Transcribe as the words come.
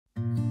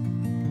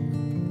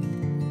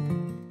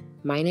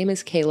My name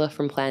is Kayla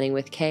from Planning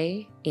with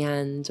Kay,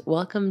 and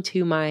welcome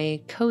to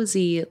my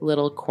cozy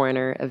little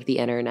corner of the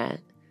internet.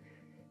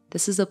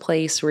 This is a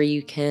place where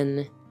you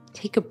can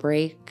take a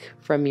break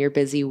from your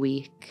busy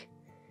week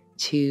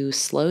to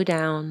slow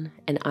down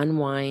and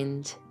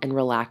unwind and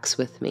relax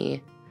with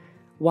me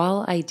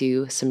while I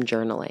do some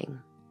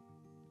journaling.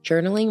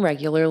 Journaling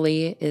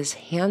regularly is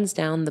hands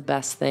down the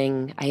best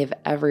thing I have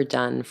ever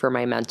done for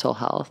my mental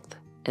health,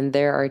 and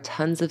there are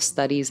tons of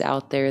studies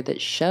out there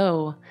that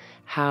show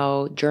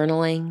how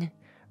journaling,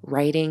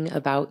 writing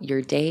about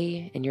your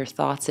day and your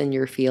thoughts and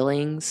your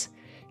feelings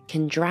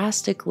can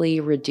drastically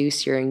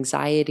reduce your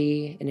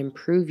anxiety and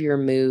improve your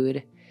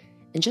mood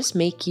and just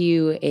make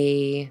you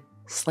a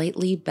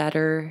slightly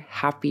better,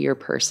 happier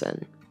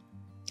person.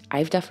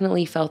 I've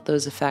definitely felt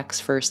those effects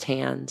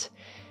firsthand,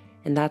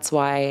 and that's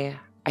why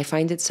I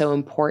find it so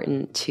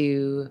important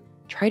to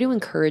try to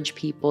encourage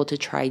people to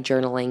try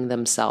journaling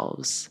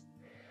themselves.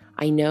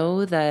 I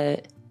know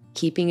that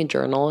keeping a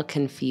journal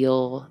can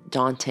feel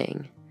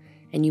daunting,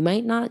 and you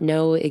might not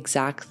know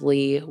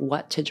exactly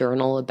what to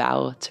journal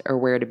about or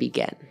where to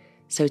begin.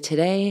 So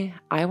today,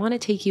 I want to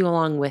take you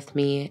along with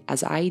me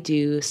as I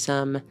do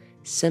some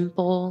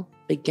simple,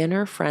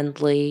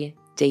 beginner-friendly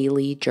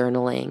daily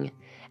journaling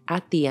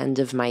at the end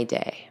of my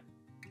day.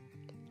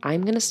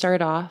 I'm going to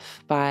start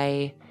off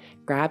by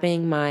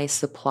grabbing my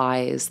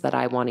supplies that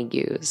I want to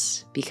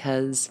use,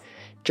 because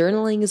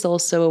journaling is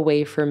also a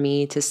way for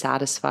me to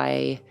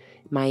satisfy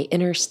my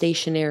inner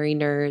stationery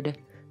nerd,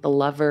 the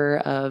lover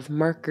of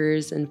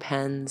markers and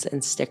pens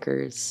and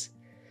stickers.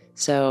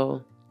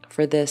 So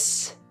for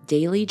this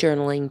daily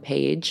journaling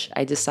page,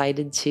 I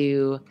decided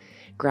to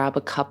grab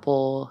a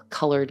couple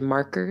colored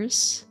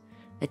markers,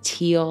 a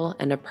teal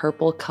and a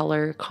purple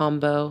color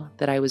combo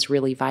that I was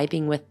really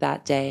vibing with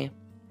that day.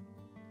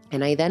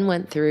 And I then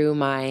went through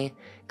my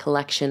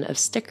collection of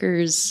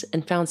stickers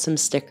and found some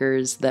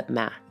stickers that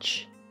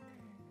match.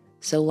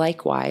 So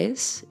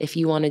likewise, if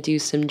you want to do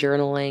some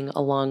journaling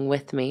along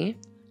with me,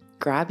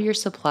 grab your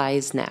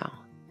supplies now.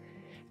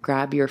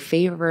 Grab your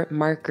favorite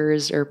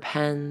markers or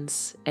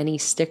pens, any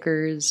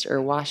stickers or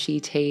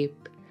washi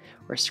tape,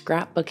 or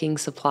scrapbooking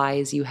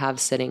supplies you have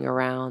sitting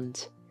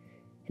around.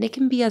 And it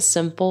can be as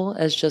simple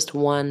as just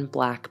one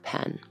black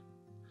pen.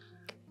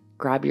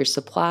 Grab your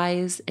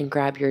supplies and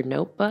grab your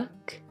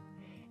notebook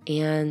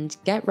and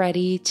get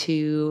ready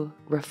to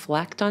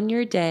reflect on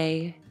your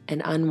day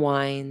and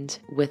unwind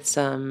with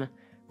some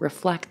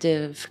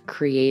reflective,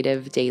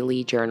 creative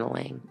daily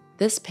journaling.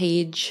 This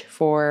page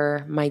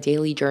for my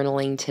daily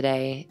journaling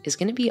today is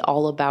going to be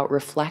all about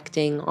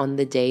reflecting on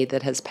the day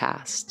that has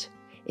passed.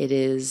 It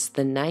is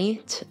the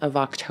night of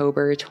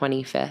October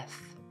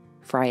 25th,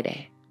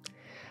 Friday.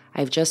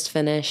 I've just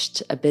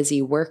finished a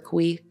busy work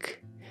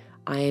week.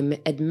 I'm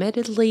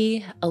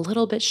admittedly a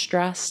little bit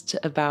stressed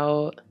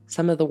about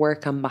some of the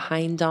work I'm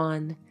behind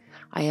on.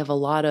 I have a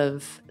lot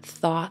of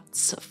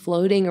thoughts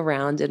floating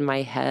around in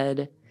my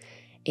head,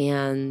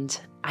 and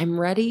I'm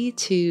ready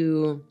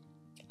to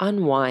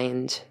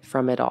unwind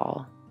from it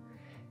all,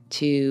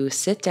 to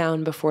sit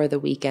down before the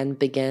weekend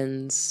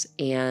begins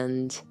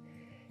and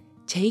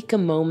take a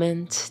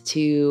moment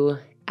to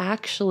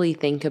actually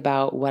think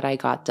about what I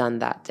got done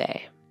that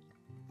day.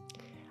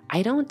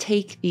 I don't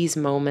take these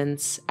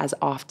moments as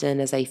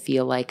often as I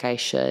feel like I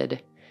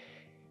should,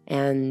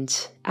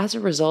 and as a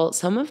result,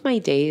 some of my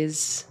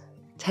days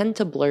tend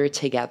to blur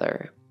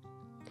together.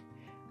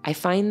 I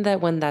find that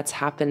when that's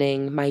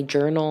happening, my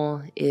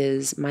journal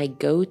is my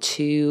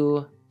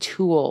go-to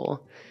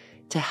tool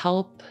to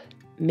help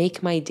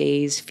make my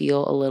days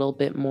feel a little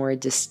bit more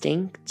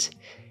distinct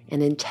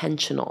and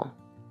intentional.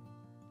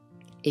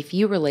 If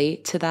you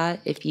relate to that,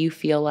 if you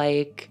feel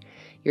like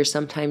you're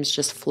sometimes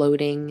just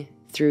floating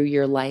through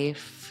your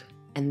life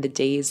and the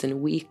days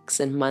and weeks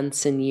and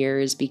months and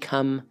years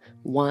become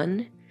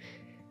one,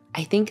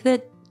 I think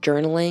that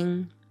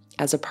journaling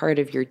as a part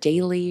of your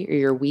daily or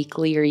your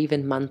weekly or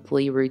even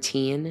monthly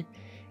routine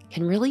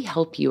can really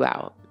help you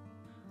out.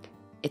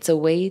 It's a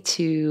way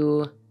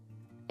to,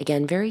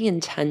 again, very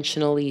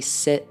intentionally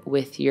sit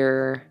with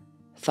your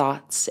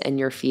thoughts and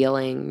your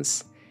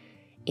feelings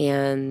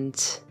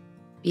and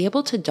be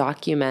able to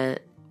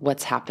document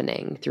what's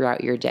happening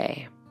throughout your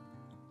day.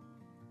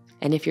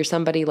 And if you're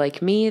somebody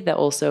like me that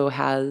also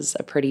has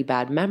a pretty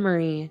bad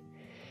memory,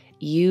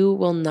 you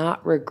will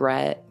not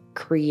regret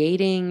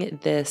creating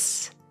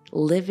this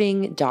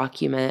living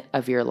document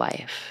of your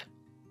life.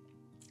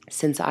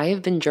 Since I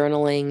have been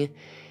journaling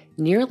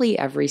nearly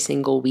every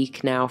single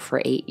week now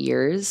for 8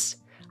 years,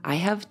 I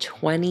have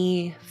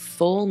 20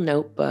 full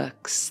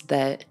notebooks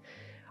that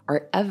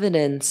are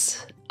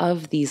evidence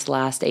of these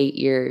last 8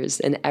 years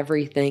and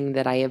everything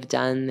that I have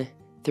done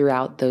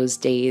throughout those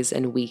days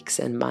and weeks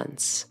and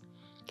months.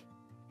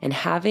 And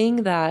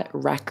having that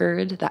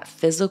record, that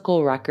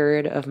physical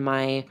record of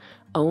my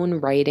own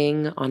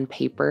writing on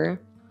paper,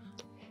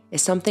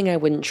 is something I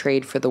wouldn't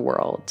trade for the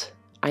world.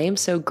 I am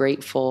so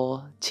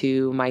grateful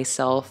to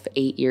myself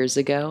 8 years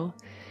ago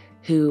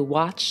who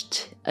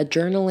watched a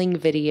journaling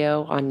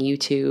video on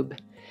YouTube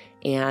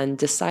and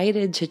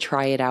decided to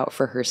try it out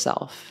for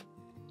herself.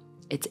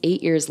 it's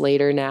 8 years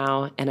later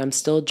now, and I'm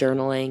still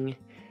journaling,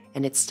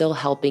 and it's still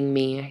helping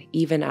me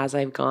even as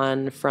I've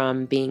gone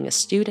from being a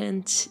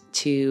student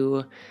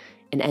to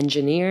an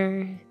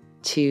engineer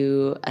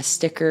to a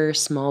sticker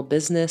small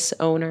business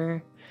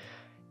owner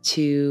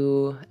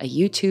to a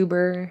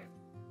YouTuber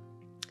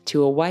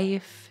to a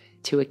wife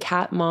to a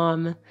cat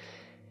mom,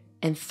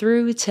 and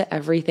through to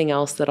everything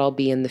else that I'll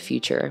be in the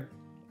future.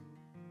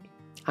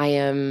 I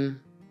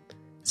am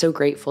so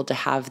grateful to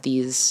have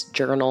these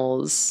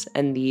journals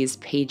and these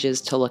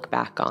pages to look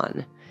back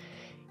on.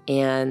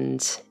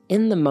 And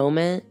in the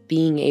moment,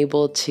 being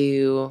able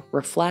to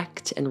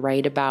reflect and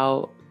write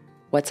about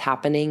what's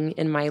happening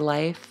in my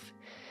life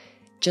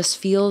just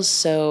feels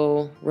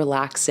so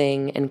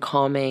relaxing and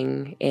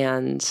calming.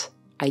 And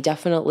I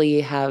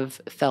definitely have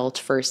felt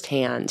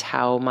firsthand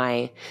how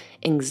my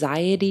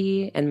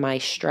anxiety and my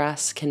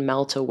stress can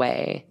melt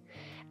away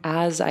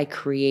as I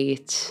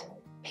create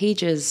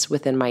pages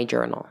within my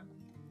journal.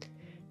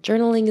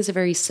 Journaling is a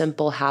very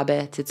simple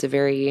habit. It's a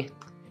very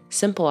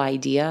simple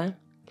idea,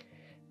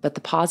 but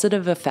the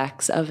positive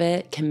effects of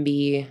it can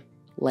be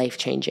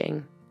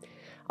life-changing.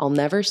 I'll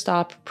never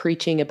stop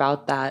preaching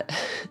about that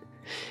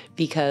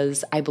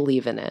because I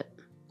believe in it.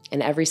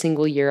 And every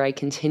single year I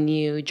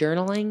continue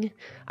journaling,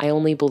 I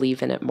only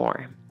believe in it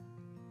more.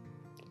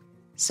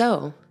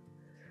 So,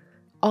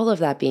 all of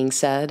that being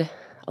said,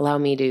 allow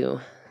me to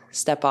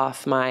step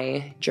off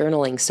my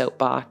journaling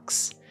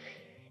soapbox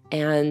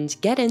and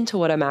get into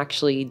what I'm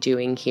actually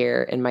doing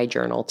here in my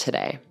journal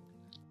today.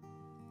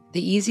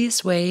 The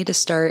easiest way to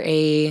start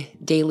a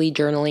daily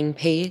journaling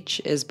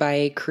page is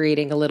by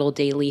creating a little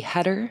daily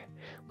header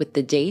with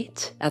the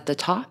date at the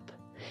top,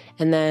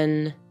 and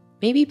then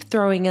maybe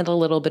throwing in a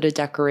little bit of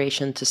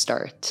decoration to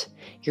start.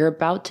 You're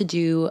about to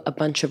do a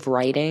bunch of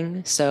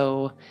writing,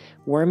 so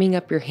warming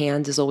up your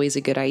hand is always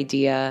a good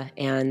idea,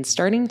 and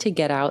starting to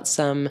get out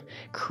some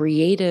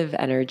creative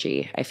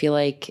energy. I feel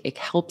like it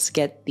helps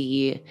get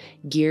the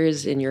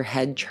gears in your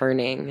head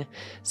churning.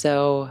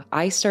 So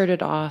I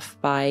started off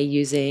by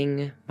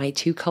using my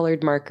 2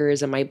 colored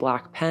markers and my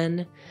black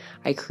pen.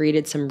 I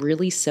created some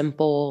really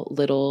simple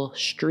little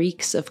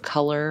streaks of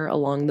color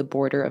along the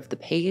border of the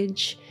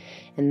page.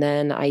 And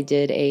then I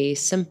did a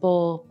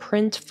simple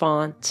print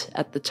font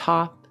at the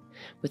top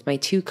with my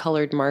 2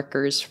 colored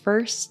markers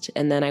first,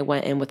 and then I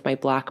went in with my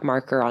black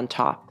marker on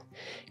top,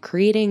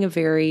 creating a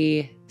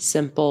very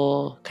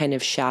simple kind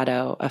of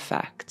shadow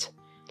effect.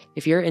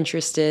 If you're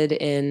interested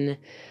in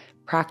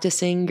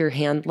practicing your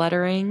hand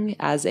lettering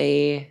as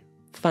a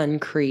fun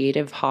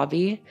creative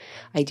hobby,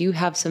 I do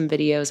have some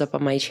videos up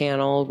on my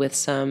channel with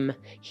some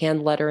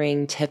hand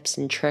lettering tips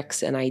and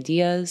tricks and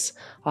ideas.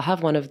 I'll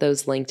have one of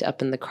those linked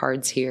up in the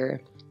cards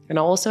here. And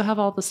I'll also have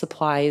all the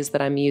supplies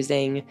that I'm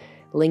using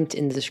linked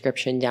in the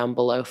description down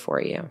below for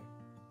you.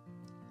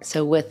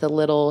 So with a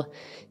little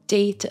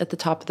date at the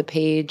top of the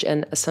page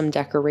and some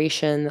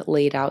decoration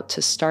laid out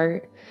to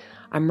start,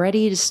 I'm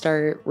ready to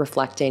start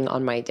reflecting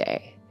on my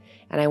day.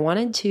 And I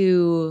wanted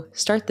to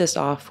start this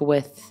off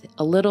with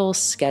a little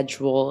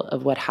schedule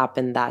of what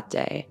happened that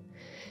day.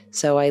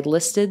 So I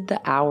listed the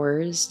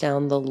hours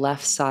down the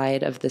left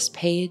side of this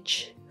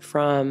page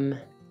from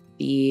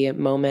the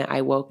moment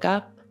I woke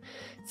up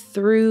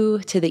through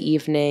to the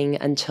evening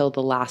until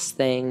the last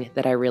thing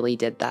that I really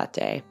did that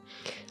day.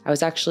 I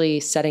was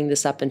actually setting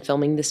this up and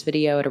filming this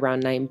video at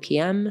around 9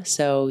 p.m.,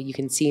 so you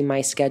can see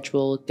my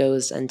schedule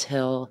goes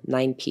until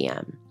 9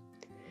 p.m.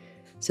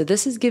 So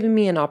this has given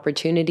me an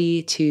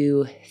opportunity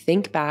to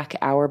think back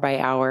hour by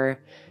hour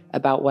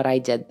about what I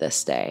did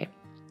this day.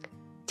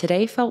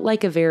 Today felt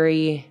like a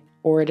very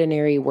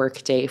ordinary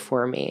work day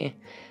for me.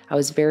 I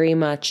was very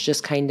much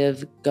just kind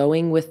of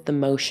going with the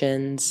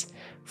motions.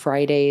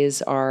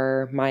 Fridays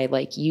are my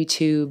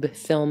YouTube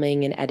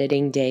filming and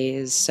editing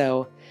days,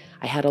 so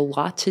I had a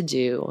lot to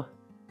do.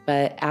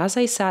 But as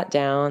I sat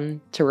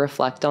down to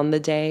reflect on the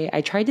day, I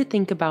tried to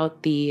think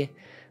about the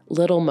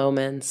little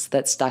moments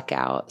that stuck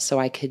out so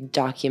I could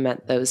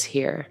document those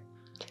here.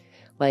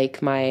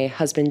 Like my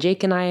husband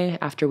Jake and I,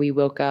 after we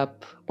woke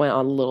up, went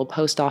on a little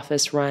post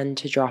office run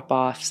to drop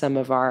off some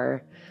of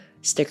our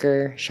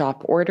sticker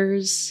shop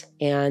orders,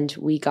 and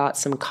we got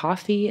some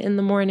coffee in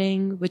the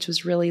morning, which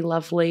was really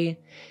lovely.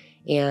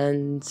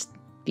 And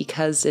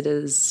because it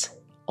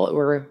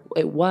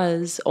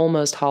was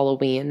almost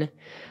Halloween,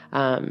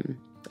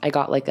 I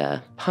got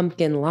a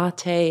pumpkin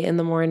latte in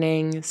the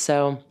morning,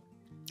 so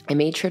I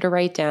made sure to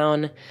write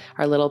down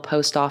our little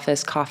post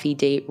office coffee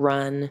date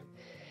run.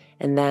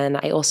 And then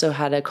I also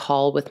had a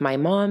call with my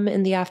mom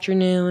in the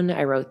afternoon.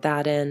 I wrote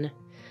that in.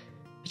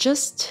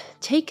 Just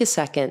take a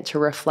second to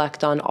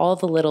reflect on all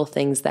the little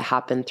things that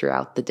happen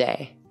throughout the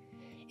day.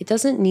 It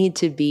doesn't need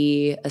to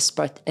be a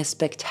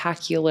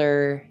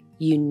spectacular,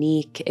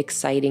 unique,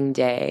 exciting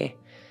day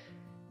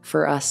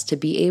for us to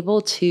be able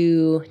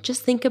to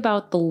just think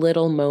about the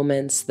little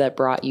moments that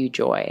brought you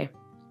joy.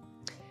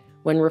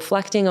 When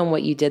reflecting on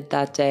what you did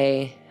that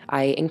day,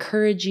 I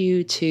encourage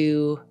you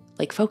to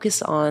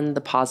focus on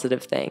the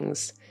positive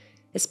things,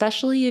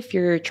 especially if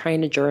you're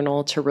trying to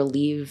journal to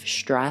relieve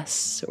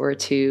stress or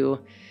to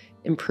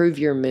improve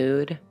your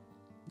mood.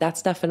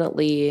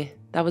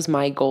 that was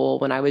my goal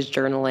when I was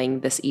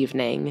journaling this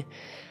evening.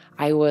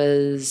 I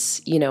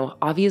was,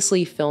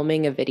 obviously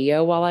filming a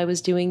video while I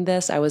was doing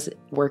this. I was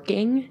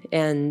working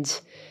and,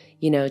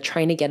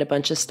 trying to get a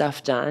bunch of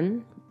stuff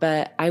done.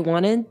 But I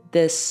wanted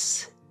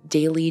this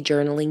daily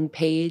journaling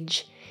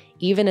page,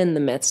 even in the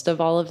midst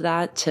of all of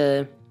that,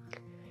 to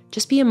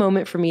just be a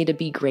moment for me to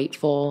be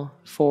grateful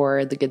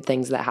for the good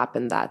things that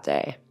happened that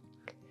day.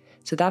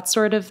 So that's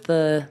sort of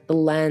the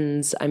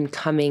lens I'm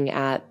coming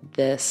at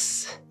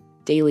this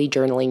daily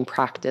journaling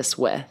practice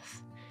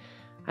with.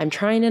 I'm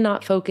trying to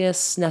not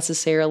focus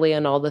necessarily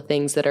on all the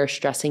things that are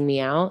stressing me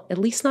out, at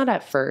least not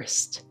at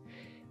first.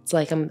 It's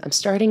like I'm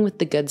starting with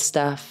the good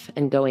stuff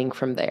and going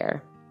from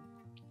there.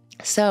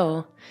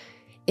 So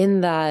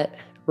in that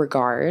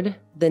regard,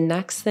 the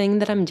next thing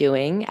that I'm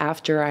doing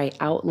after I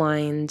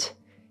outlined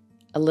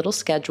a little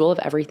schedule of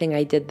everything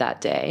I did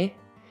that day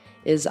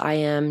is I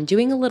am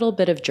doing a little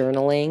bit of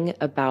journaling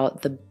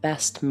about the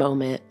best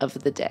moment of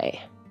the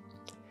day.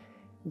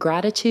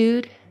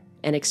 Gratitude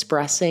and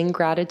expressing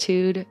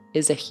gratitude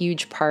is a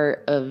huge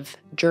part of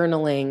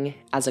journaling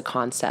as a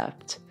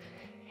concept.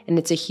 And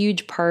it's a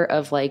huge part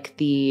of like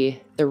the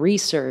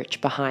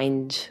research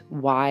behind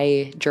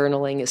why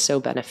journaling is so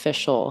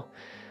beneficial.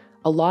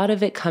 A lot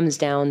of it comes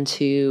down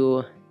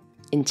to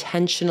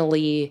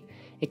intentionally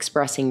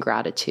expressing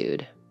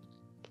gratitude.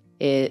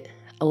 It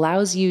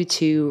allows you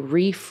to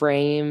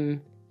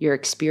reframe your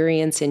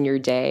experience in your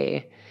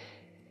day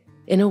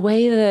in a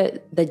way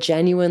that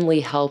genuinely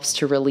helps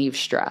to relieve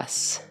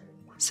stress.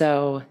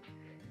 So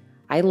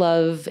I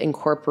love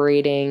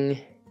incorporating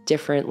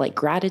different like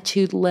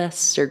gratitude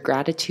lists or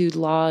gratitude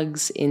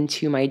logs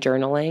into my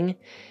journaling.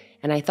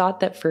 And I thought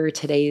that for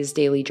today's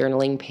daily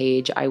journaling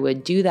page, I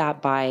would do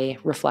that by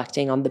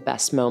reflecting on the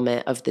best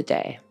moment of the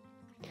day.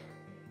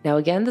 Now,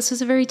 again, this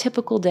was a very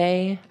typical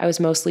day. I was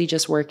mostly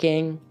just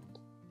working.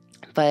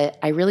 But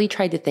I really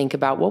tried to think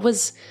about what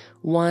was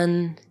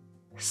one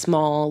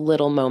small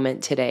little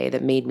moment today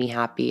that made me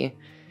happy.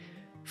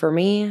 For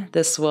me,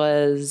 this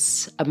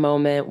was a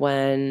moment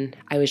when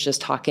I was just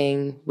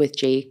talking with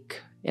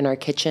Jake in our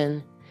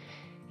kitchen,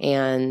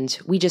 and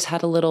we just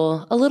had a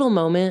little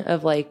moment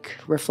of like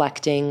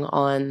reflecting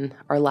on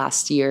our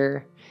last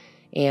year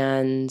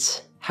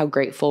and how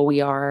grateful we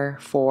are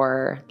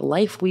for the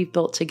life we've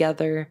built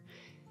together.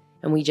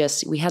 And we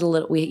had a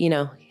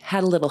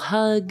little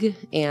hug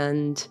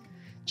and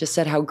just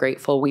said how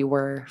grateful we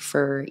were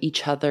for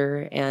each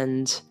other.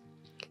 And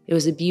it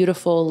was a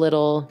beautiful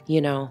little,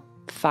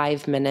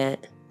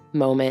 5-minute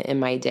moment in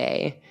my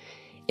day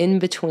in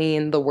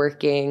between the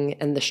working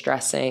and the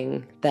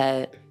stressing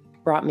that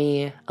brought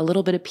me a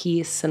little bit of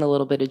peace and a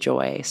little bit of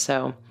joy.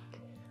 So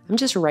I'm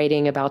just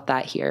writing about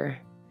that here.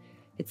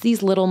 It's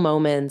these little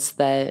moments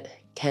that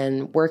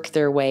can work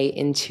their way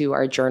into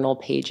our journal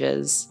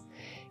pages.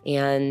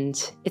 And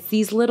it's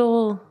these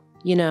little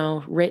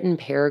written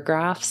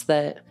paragraphs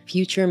that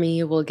future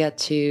me will get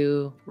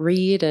to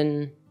read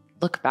and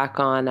look back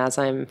on as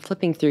I'm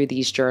flipping through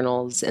these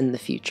journals in the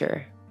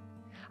future.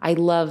 I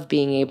love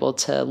being able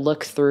to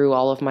look through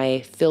all of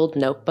my filled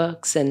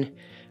notebooks and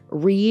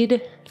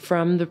read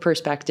from the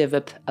perspective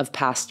of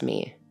past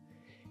me.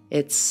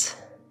 It's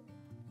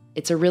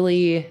a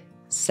really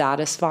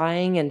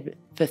satisfying and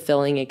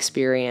fulfilling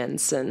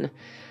experience, and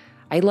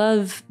I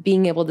love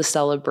being able to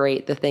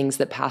celebrate the things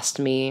that past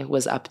me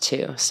was up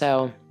to.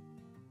 So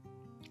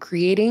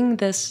creating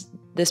this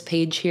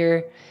page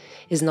here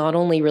is not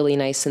only really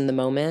nice in the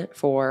moment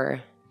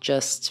for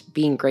just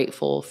being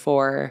grateful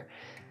for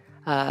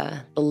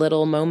the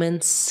little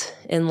moments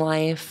in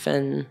life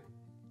and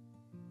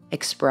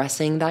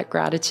expressing that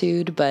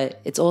gratitude,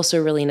 but it's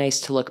also really nice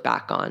to look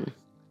back on.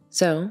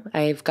 So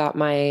I've got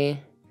my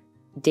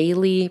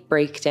daily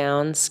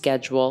breakdown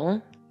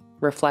schedule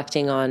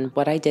reflecting on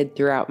what I did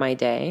throughout my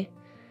day.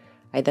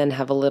 I then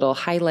have a little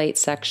highlight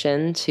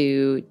section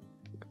to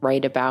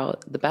write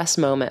about the best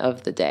moment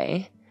of the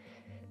day.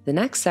 The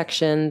next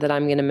section that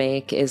I'm going to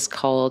make is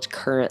called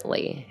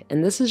Currently,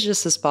 and this is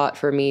just a spot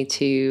for me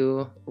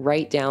to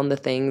write down the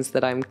things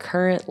that I'm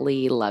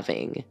currently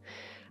loving.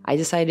 I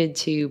decided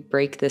to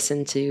break this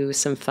into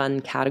some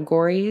fun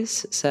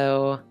categories,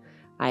 so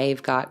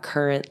I've got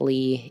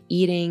currently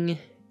eating,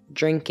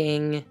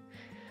 drinking,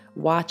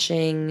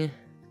 watching,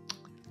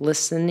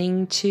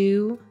 listening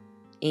to,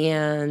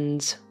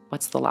 and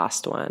what's the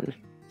last one?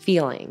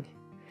 Feeling.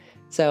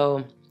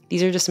 So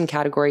these are just some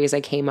categories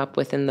I came up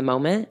with in the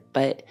moment,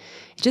 but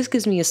it just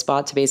gives me a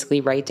spot to basically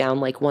write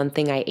down like one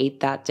thing I ate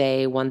that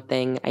day, one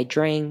thing I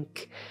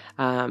drank,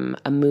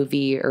 a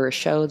movie or a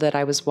show that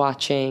I was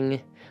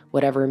watching,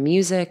 whatever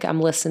music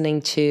I'm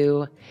listening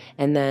to,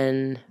 and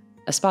then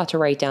a spot to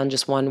write down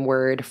just one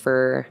word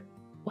for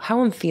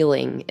how I'm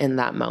feeling in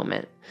that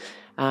moment.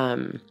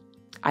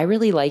 I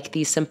really like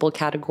these simple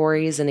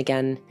categories, and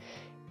again,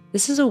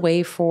 this is a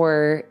way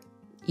for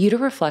you to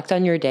reflect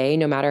on your day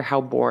no matter how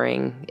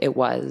boring it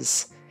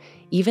was.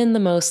 Even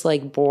the most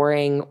like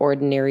boring,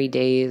 ordinary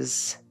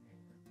days,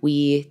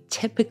 we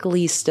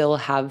typically still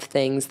have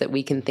things that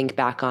we can think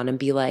back on and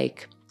be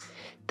like,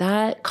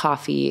 that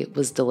coffee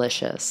was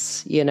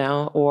delicious,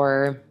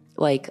 or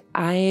like,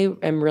 I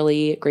am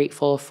really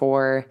grateful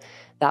for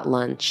that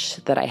lunch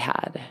that I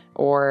had,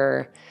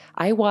 or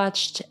I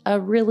watched a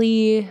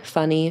really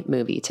funny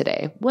movie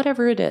today,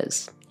 whatever it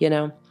is,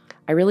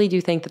 I really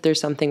do think that there's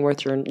something worth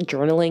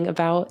journaling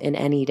about in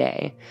any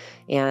day,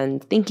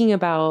 and thinking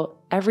about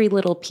every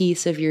little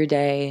piece of your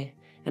day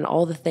and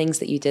all the things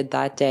that you did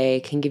that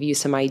day can give you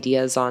some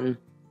ideas on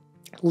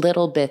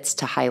little bits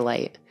to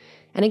highlight.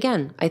 And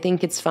again, I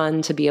think it's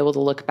fun to be able to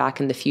look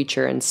back in the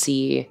future and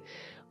see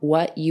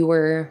what you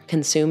were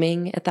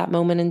consuming at that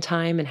moment in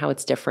time and how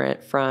it's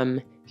different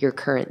from your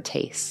current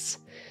tastes.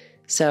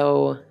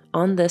 So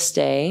on this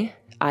day,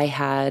 I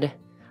had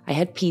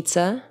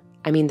pizza.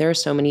 I mean, there are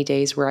so many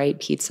days where I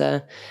eat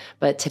pizza,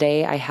 but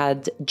today I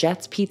had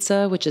Jet's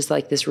Pizza, which is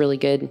like this really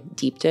good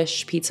deep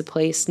dish pizza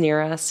place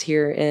near us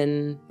here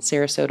in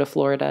Sarasota,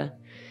 Florida.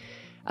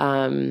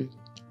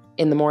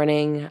 In the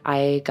morning,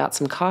 I got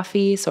some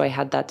coffee, so I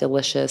had that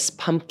delicious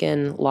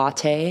pumpkin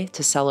latte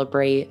to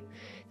celebrate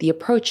the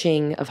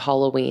approaching of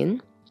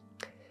Halloween.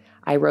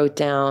 I wrote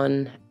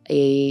down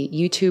a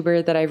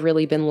YouTuber that I've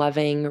really been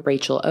loving,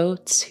 Rachel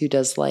Oates, who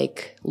does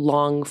like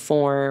long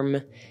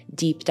form,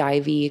 deep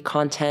divey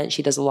content.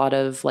 She does a lot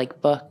of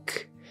like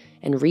book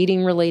and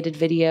reading related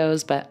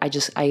videos, but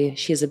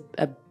she has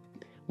a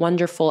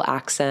wonderful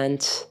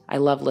accent. I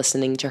love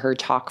listening to her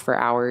talk for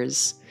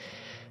hours.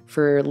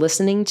 For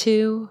listening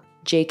to,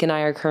 Jake and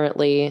I are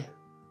currently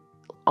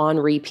on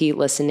repeat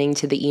listening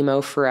to the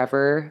Emo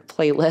Forever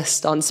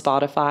playlist on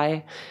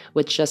Spotify,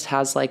 which just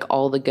has like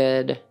all the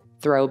good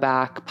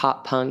throwback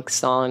pop punk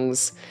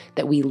songs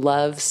that we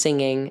love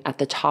singing at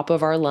the top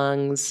of our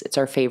lungs. It's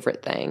our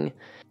favorite thing.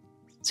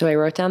 So I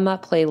wrote down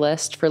that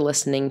playlist for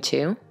listening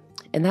to,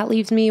 and that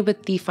leaves me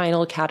with the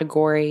final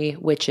category,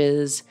 which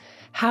is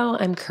how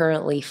I'm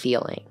currently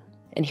feeling.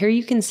 And here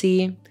you can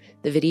see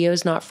the video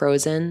is not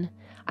frozen.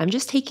 I'm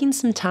just taking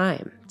some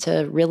time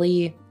to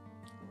really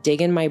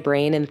dig in my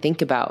brain and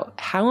think about,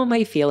 how am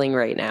I feeling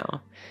right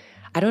now?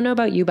 I don't know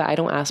about you, but I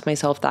don't ask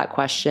myself that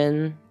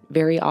question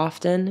very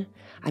often.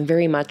 I'm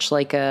very much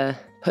like a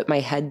put my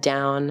head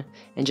down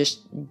and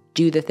just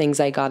do the things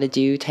I gotta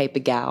do type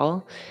of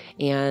gal.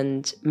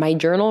 And my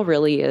journal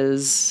really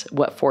is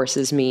what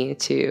forces me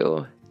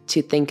to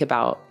think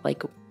about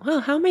like, well,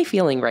 how am I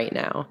feeling right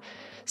now?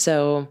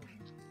 So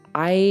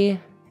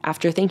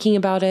after thinking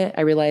about it,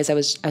 I realized I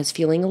was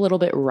feeling a little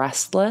bit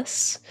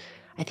restless.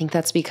 I think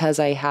that's because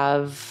I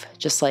have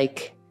just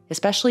like,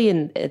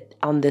 especially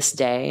on this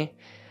day,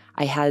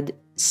 I had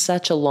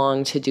such a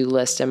long to-do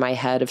list in my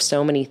head of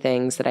so many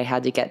things that I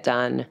had to get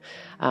done.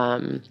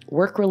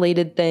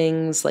 Work-related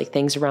things, like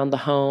things around the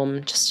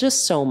home,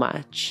 just so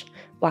much.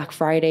 Black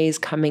Friday's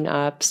coming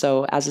up,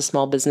 so as a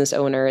small business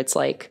owner, it's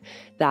like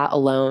that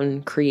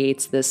alone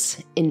creates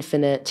this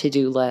infinite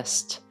to-do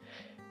list.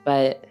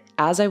 But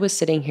as I was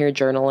sitting here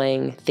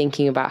journaling,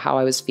 thinking about how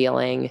I was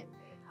feeling,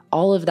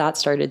 all of that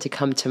started to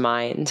come to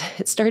mind.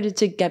 It started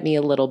to get me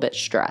a little bit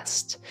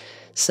stressed.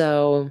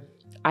 So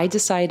I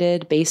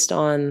decided based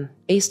on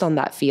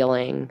that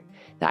feeling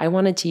that I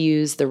wanted to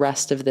use the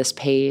rest of this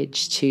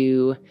page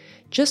to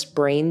just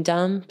brain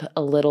dump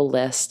a little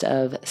list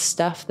of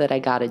stuff that I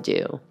gotta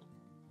do.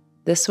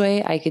 This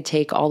way I could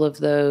take all of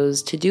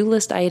those to-do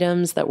list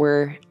items that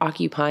were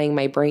occupying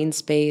my brain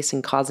space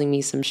and causing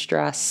me some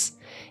stress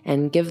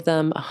and give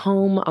them a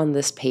home on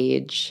this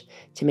page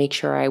to make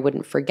sure I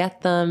wouldn't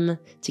forget them,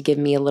 to give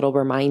me a little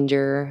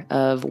reminder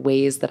of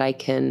ways that I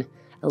can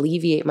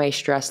alleviate my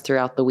stress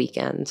throughout the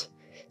weekend.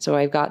 So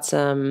I've got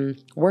some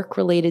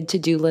work-related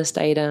to-do list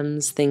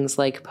items, things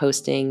like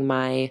posting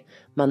my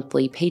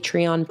monthly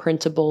Patreon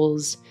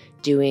printables,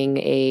 doing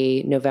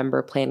a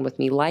November Plan With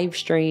Me live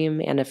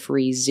stream and a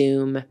free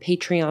Zoom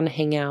Patreon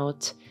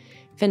hangout,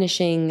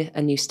 finishing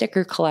a new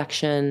sticker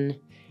collection,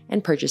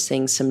 and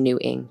purchasing some new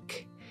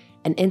ink.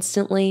 And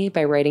instantly,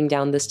 by writing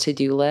down this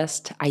to-do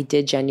list, I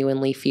did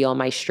genuinely feel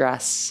my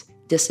stress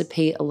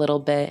dissipate a little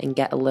bit and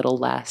get a little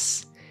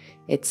less.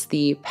 It's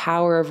the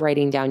power of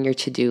writing down your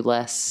to-do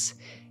lists.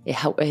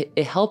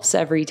 It helps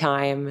every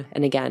time.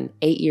 And again,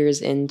 8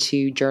 years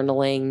into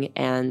journaling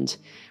and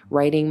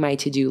writing my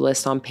to-do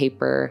list on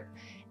paper,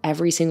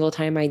 every single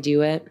time I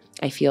do it,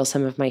 I feel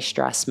some of my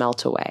stress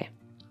melt away.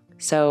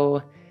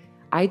 So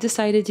I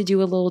decided to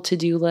do a little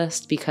to-do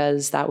list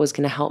because that was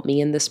going to help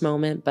me in this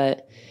moment,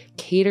 but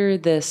cater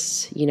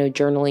this,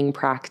 journaling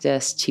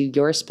practice to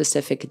your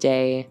specific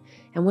day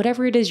and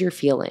whatever it is you're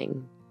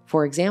feeling.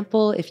 For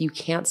example, if you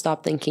can't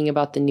stop thinking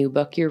about the new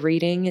book you're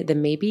reading,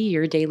 then maybe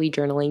your daily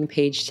journaling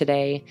page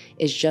today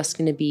is just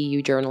going to be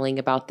you journaling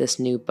about this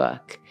new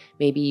book.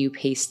 Maybe you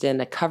paste in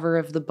a cover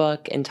of the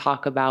book and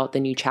talk about the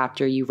new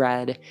chapter you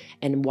read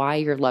and why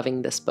you're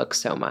loving this book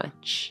so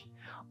much.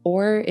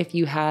 Or if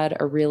you had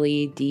a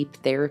really deep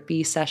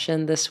therapy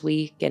session this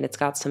week and it's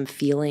got some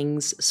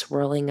feelings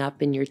swirling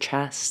up in your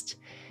chest,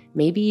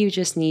 maybe you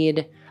just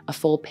need a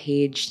full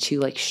page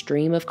to like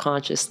stream of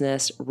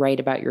consciousness,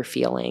 write about your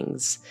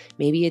feelings.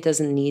 Maybe it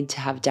doesn't need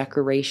to have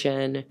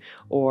decoration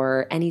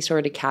or any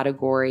sort of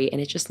category,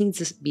 and it just needs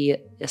to be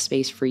a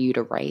space for you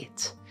to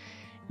write.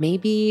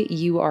 Maybe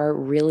you are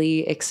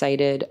really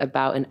excited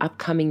about an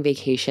upcoming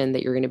vacation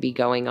that you're going to be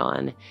going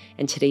on,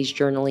 and today's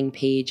journaling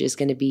page is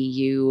going to be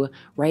you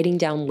writing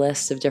down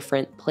lists of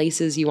different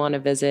places you want to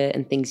visit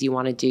and things you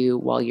want to do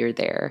while you're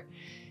there.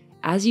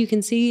 As you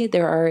can see,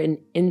 there are an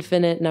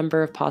infinite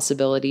number of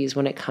possibilities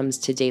when it comes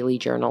to daily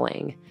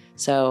journaling.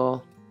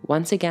 So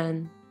once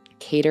again,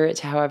 cater it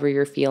to however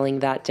you're feeling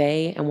that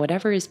day and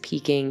whatever is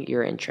piquing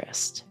your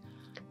interest.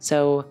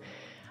 So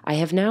I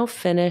have now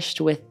finished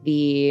with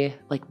the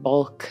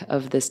bulk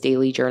of this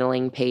daily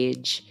journaling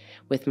page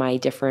with my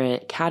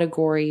different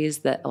categories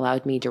that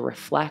allowed me to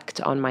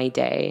reflect on my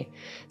day.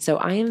 So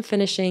I am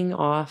finishing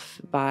off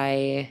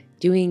by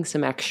doing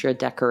some extra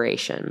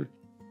decoration.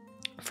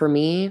 For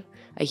me,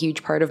 a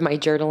huge part of my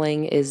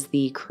journaling is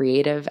the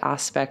creative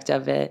aspect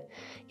of it,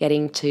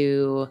 getting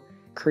to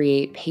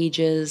create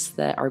pages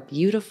that are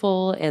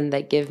beautiful and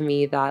that give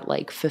me that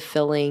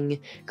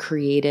fulfilling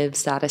creative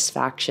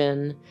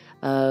satisfaction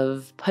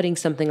of putting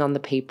something on the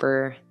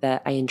paper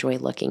that I enjoy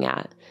looking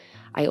at.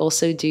 I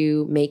also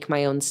do make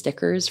my own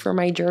stickers for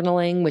my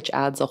journaling, which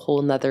adds a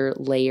whole nother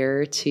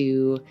layer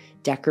to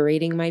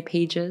decorating my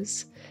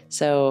pages.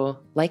 So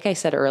like I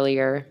said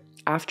earlier,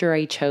 after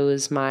I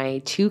chose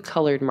my 2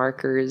 colored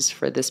markers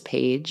for this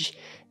page,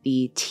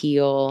 the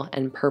teal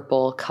and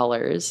purple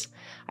colors,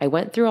 I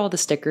went through all the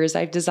stickers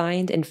I've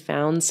designed and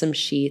found some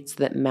sheets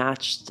that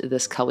matched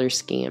this color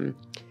scheme.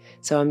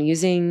 So I'm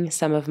using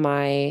some of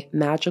my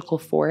Magical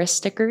Forest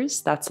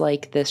stickers. That's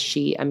like this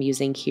sheet I'm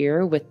using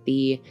here with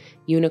the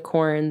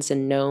unicorns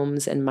and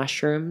gnomes and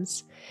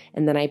mushrooms.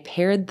 And then I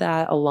paired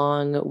that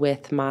along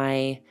with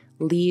my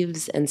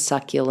leaves and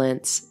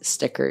succulents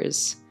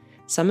stickers.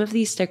 Some of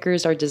these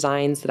stickers are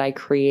designs that I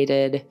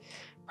created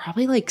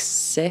probably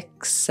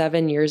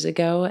 6-7 years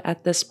ago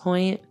at this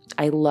point.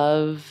 I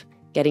love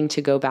getting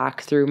to go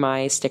back through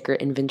my sticker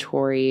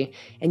inventory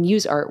and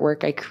use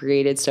artwork I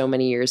created so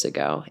many years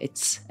ago.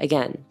 It's,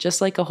 again, just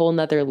like a whole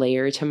nother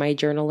layer to my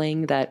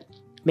journaling that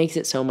makes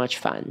it so much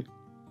fun.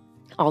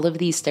 All of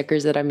these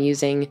stickers that I'm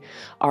using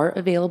are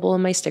available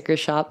in my sticker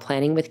shop,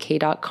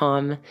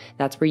 PlanningwithKay.com.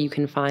 That's where you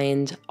can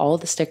find all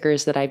the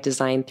stickers that I've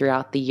designed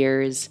throughout the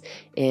years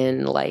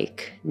in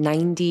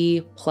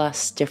 90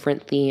 plus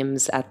different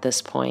themes at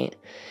this point.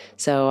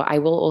 So I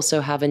will also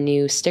have a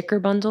new sticker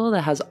bundle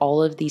that has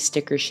all of these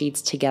sticker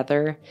sheets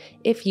together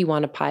if you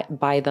want to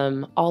buy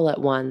them all at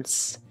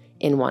once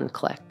in one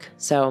click.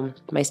 So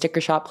my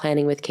sticker shop,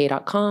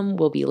 PlanningwithKay.com,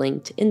 will be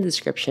linked in the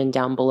description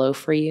down below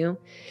for you.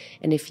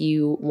 And if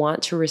you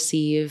want to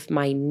receive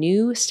my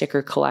new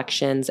sticker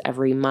collections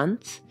every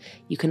month,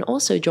 you can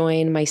also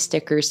join my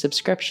sticker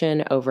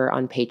subscription over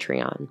on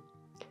Patreon.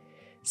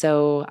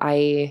 So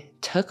I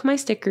took my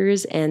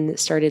stickers and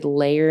started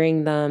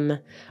layering them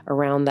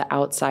around the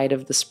outside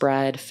of the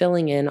spread,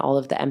 filling in all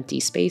of the empty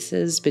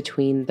spaces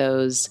between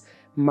those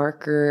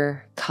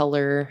marker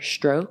color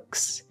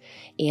strokes.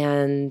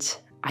 And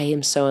I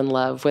am so in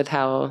love with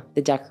how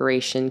the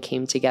decoration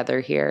came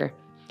together here.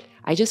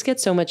 I just get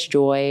so much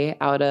joy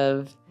out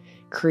of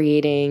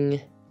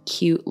creating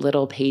cute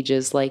little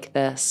pages like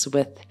this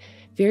with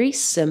very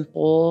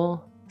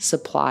simple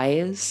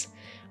supplies.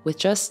 With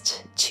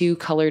just 2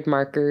 colored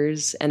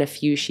markers and a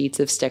few sheets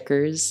of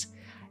stickers,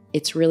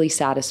 it's really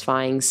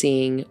satisfying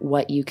seeing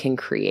what you can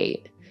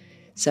create.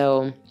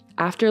 So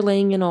after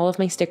laying in all of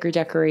my sticker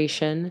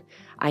decoration,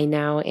 I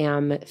now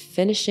am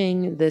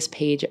finishing this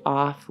page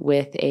off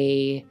with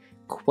a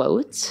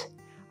quote.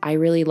 I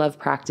really love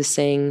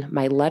practicing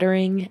my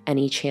lettering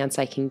any chance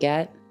I can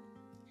get.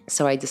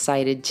 So I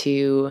decided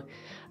to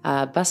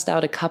bust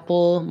out a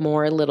couple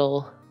more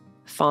little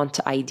font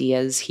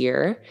ideas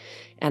here.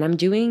 And I'm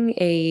doing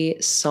a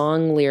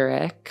song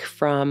lyric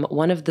from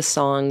one of the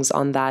songs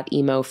on that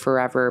Emo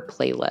Forever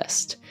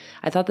playlist.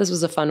 I thought this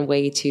was a fun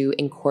way to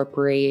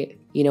incorporate,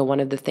 one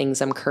of the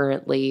things I'm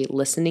currently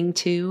listening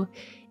to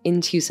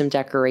into some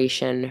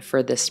decoration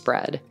for this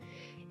spread.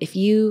 If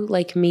you,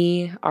 like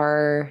me,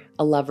 are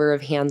a lover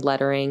of hand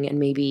lettering and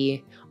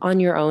maybe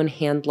on your own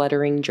hand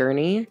lettering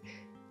journey,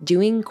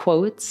 doing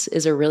quotes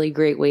is a really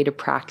great way to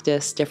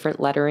practice different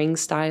lettering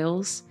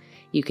styles.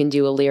 You can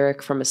do a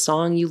lyric from a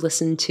song you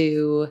listen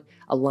to,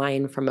 a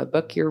line from a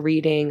book you're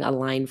reading, a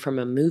line from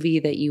a movie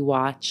that you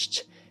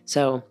watched.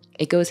 So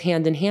it goes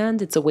hand in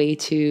hand. It's a way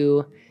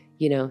to,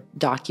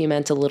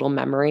 document a little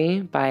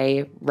memory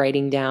by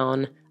writing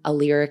down a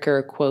lyric or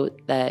a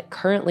quote that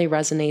currently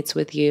resonates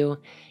with you.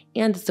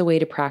 And it's a way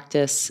to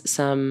practice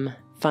some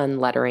fun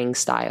lettering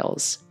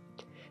styles.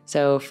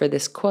 So for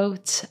this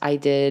quote, I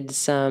did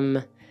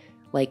some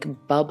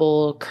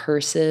bubble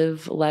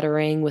cursive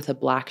lettering with a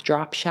black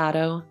drop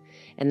shadow.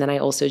 And then I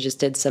also just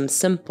did some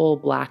simple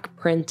black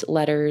print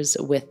letters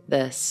with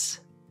this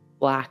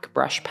black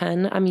brush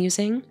pen I'm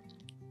using.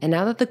 And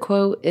now that the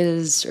quote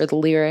or the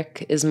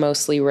lyric is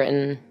mostly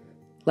written,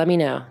 let me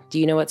know. Do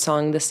you know what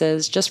song this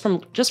is? Just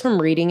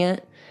from reading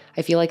it,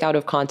 I feel like out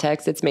of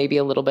context, it's maybe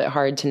a little bit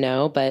hard to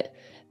know, but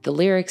the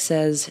lyric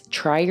says,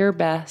 try your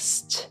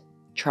best,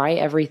 try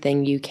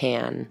everything you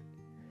can.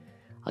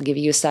 I'll give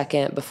you a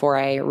second before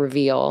I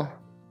reveal.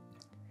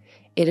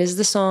 It is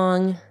the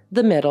song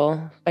The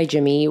Middle by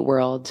Jimmy Eat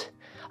World.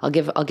 I'll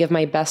give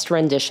my best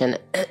rendition.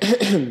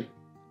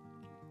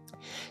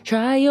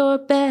 Try your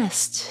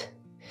best,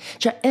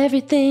 try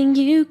everything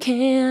you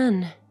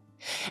can,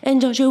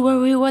 and don't you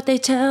worry what they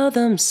tell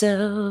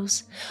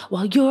themselves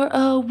while you're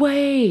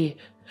away.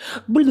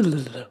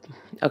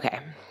 Okay,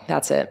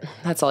 that's it.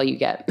 That's all you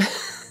get.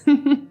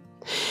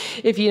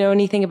 If you know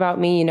anything about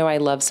me, you know I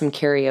love some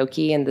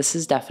karaoke, and this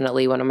is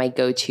definitely one of my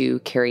go-to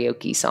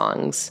karaoke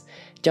songs.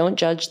 Don't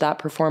judge that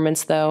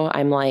performance, though.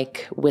 I'm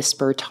like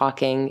whisper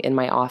talking in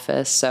my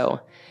office,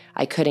 so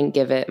I couldn't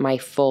give it my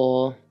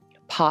full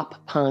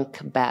pop punk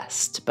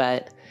best,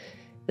 but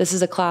this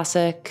is a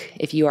classic.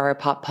 If you are a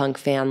pop punk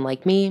fan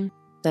like me,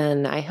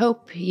 then I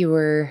hope you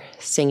were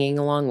singing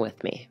along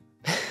with me.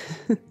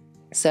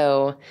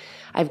 So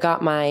I've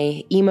got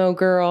my emo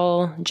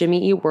girl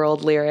Jimmy Eat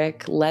World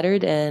lyric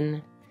lettered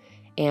in,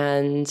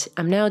 and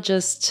I'm now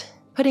just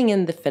putting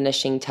in the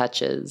finishing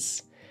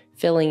touches,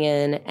 filling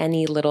in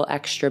any little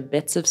extra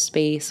bits of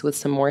space with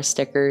some more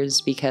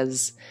stickers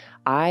because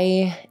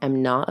I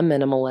am not a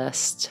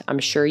minimalist. I'm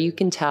sure you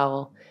can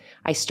tell.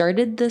 I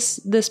started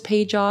this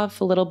page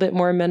off a little bit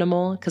more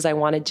minimal because I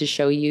wanted to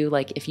show you,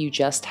 like, if you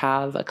just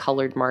have a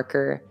colored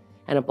marker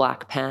and a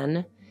black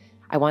pen,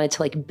 I wanted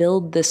to like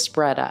build this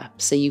spread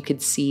up so you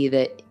could see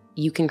that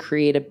you can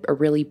create a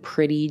really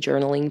pretty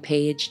journaling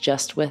page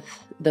just with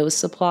those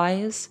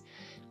supplies.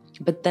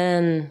 But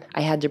then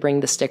I had to bring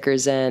the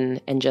stickers in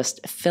and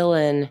just fill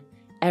in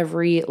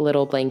every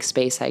little blank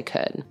space I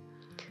could.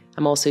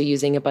 I'm also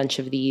using a bunch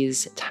of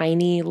these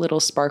tiny little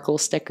sparkle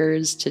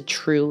stickers to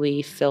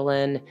truly fill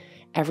in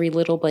every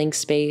little blank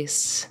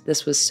space.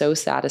 This was so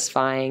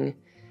satisfying.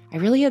 I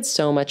really had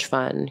so much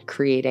fun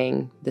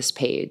creating this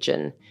page,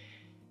 and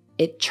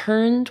it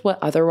turned what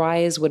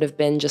otherwise would have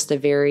been just a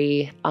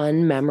very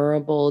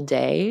unmemorable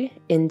day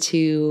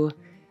into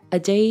a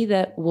day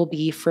that will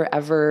be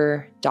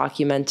forever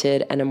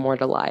documented and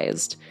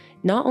immortalized,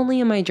 not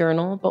only in my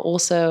journal, but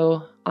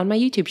also on my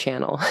YouTube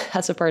channel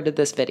as a part of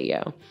this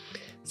video.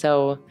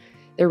 So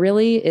there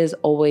really is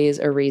always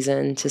a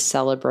reason to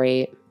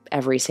celebrate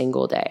every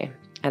single day.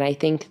 And I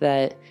think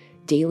that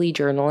daily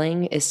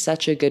journaling is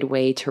such a good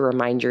way to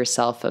remind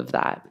yourself of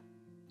that.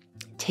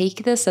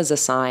 Take this as a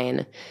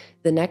sign.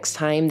 The next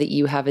time that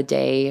you have a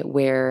day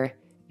where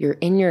you're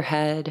in your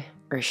head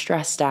or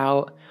stressed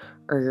out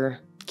or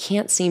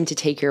can't seem to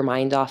take your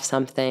mind off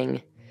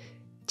something,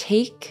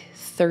 take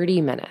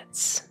 30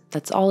 minutes.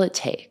 That's all it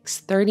takes.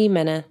 30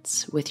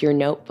 minutes with your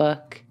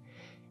notebook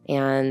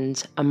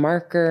and a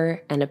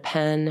marker and a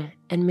pen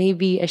and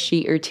maybe a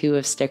sheet or two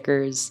of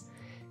stickers.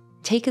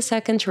 Take a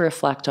second to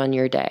reflect on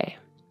your day.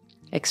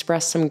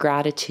 Express some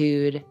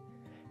gratitude.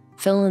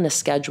 Fill in a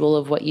schedule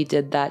of what you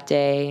did that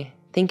day.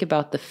 Think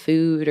about the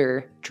food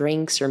or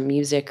drinks or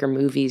music or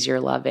movies you're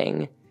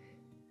loving.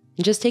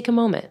 And just take a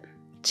moment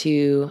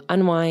to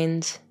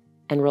unwind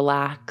and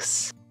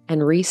relax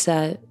and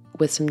reset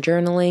with some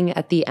journaling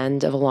at the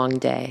end of a long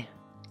day.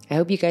 I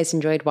hope you guys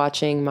enjoyed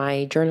watching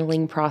my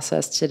journaling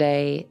process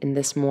today in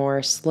this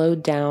more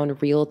slowed down,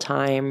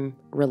 real-time,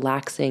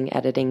 relaxing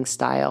editing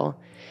style.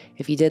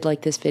 If you did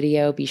like this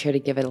video, be sure to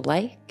give it a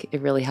like.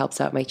 It really helps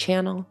out my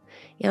channel.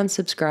 And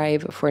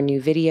subscribe for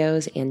new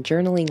videos and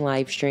journaling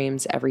live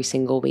streams every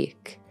single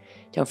week.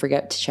 Don't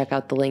forget to check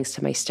out the links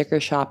to my sticker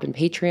shop and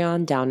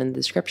Patreon down in the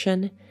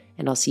description,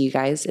 and I'll see you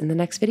guys in the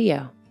next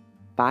video.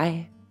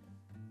 Bye.